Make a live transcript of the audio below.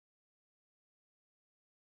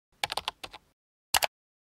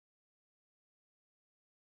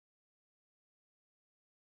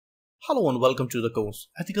Hello and welcome to the course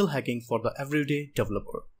Ethical Hacking for the Everyday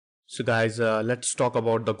Developer. So guys, let's talk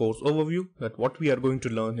about the course overview, that what we are going to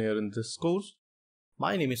learn here in this course.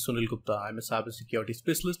 My name is Sunil Gupta. I'm a cybersecurity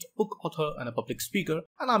specialist, book author and a public speaker,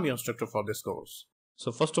 and I'm your instructor for this course.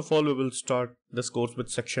 So first of all, we will start this course with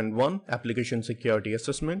section 1, Application Security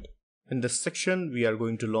Assessment. In this section, we are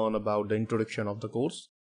going to learn about the introduction of the course.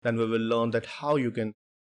 Then we will learn that how you can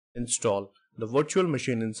install the virtual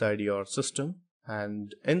machine inside your system,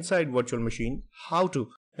 and inside virtual machine how to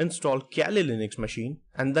install Kali Linux machine,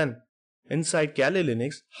 and then inside Kali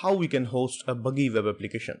Linux how we can host a buggy web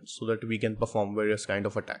application so that we can perform various kind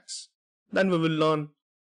of attacks. Then we will learn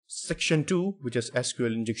section 2, which is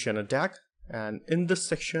SQL injection attack, and in this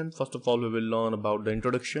section first of all we will learn about the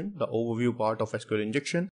introduction, the overview part of SQL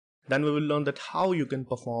injection. Then we will learn that how you can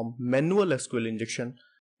perform manual SQL injection.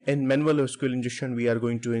 In manual SQL injection we are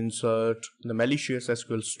going to insert the malicious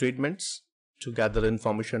SQL statements to gather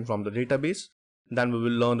information from the database. Then we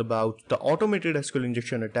will learn about the automated SQL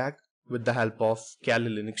injection attack with the help of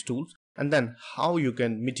Kali Linux tools, and then how you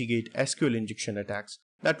can mitigate SQL injection attacks,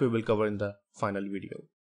 that we will cover in the final video.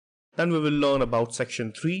 Then we will learn about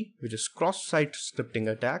section 3, which is cross-site scripting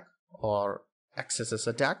attack or XSS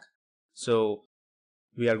attack. So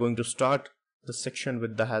we are going to start the section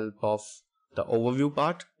with the help of the overview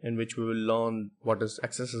part, in which we will learn what is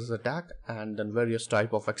XSS attack and then various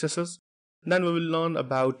type of XSS. Then we will learn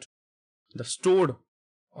about the stored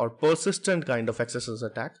or persistent kind of XSS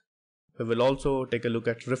attack. We will also take a look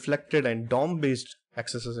at reflected and DOM based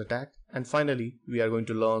XSS attack. And finally, we are going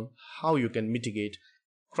to learn how you can mitigate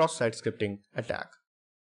cross-site scripting attack.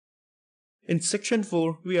 In section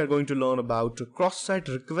 4, we are going to learn about cross-site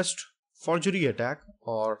request forgery attack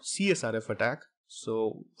or CSRF attack.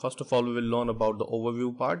 So first of all, we will learn about the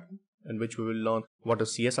overview part, in which we will learn what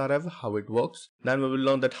is CSRF, how it works. Then we will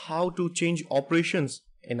learn that how to change operations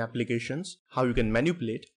in applications, how you can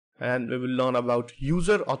manipulate, and we will learn about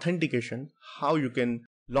user authentication, how you can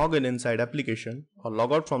log in inside application or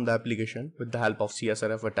log out from the application with the help of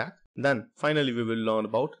CSRF attack. Then finally we will learn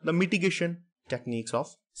about the mitigation techniques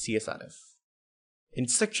of CSRF. In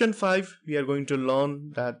section 5, we are going to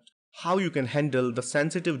learn that how you can handle the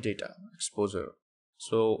sensitive data exposure.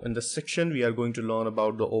 So in this section we are going to learn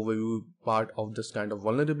about the overview part of this kind of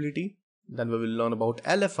vulnerability. Then we will learn about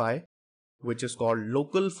LFI, which is called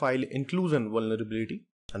local file inclusion vulnerability,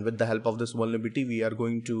 and with the help of this vulnerability we are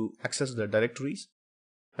going to access the directories.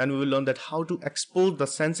 Then we will learn that how to expose the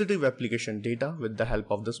sensitive application data with the help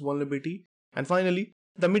of this vulnerability, and finally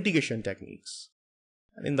the mitigation techniques.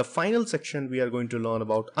 And in the final section we are going to learn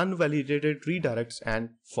about unvalidated redirects and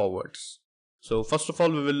forwards. So first of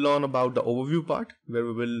all, we will learn about the overview part, where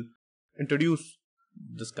we will introduce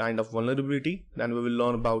this kind of vulnerability. Then we will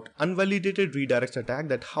learn about unvalidated redirects attack,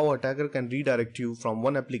 that how attacker can redirect you from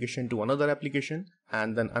one application to another application,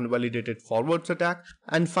 and then unvalidated forwards attack.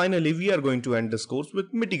 And finally, we are going to end this course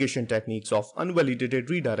with mitigation techniques of unvalidated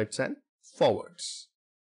redirects and forwards.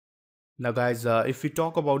 Now guys, if we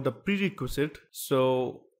talk about the prerequisite,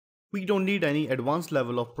 so we don't need any advanced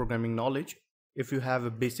level of programming knowledge. If you have a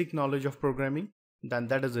basic knowledge of programming, then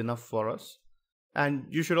that is enough for us. And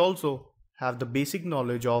you should also have the basic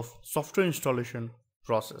knowledge of software installation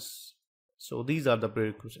process. So these are the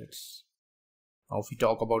prerequisites. Now if we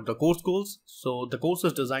talk about the course goals, so the course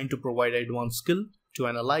is designed to provide advanced skill to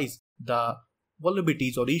analyze the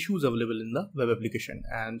vulnerabilities or issues available in the web application,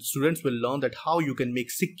 and students will learn that how you can make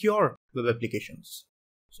secure web applications.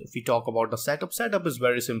 So if we talk about the setup is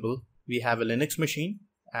very simple. We have a Linux machine,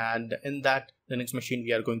 and in that Linux machine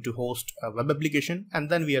we are going to host a web application, and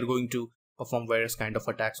then we are going to perform various kind of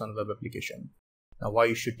attacks on web application. Now why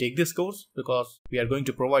you should take this course? Because we are going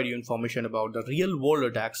to provide you information about the real world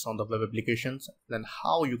attacks on the web applications, then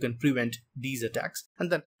how you can prevent these attacks, and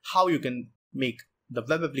then how you can make the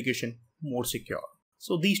web application more secure.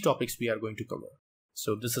 So these topics we are going to cover.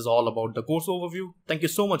 So this is all about the course overview. Thank you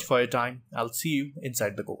so much for your time. I'll see you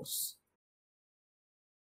inside the course.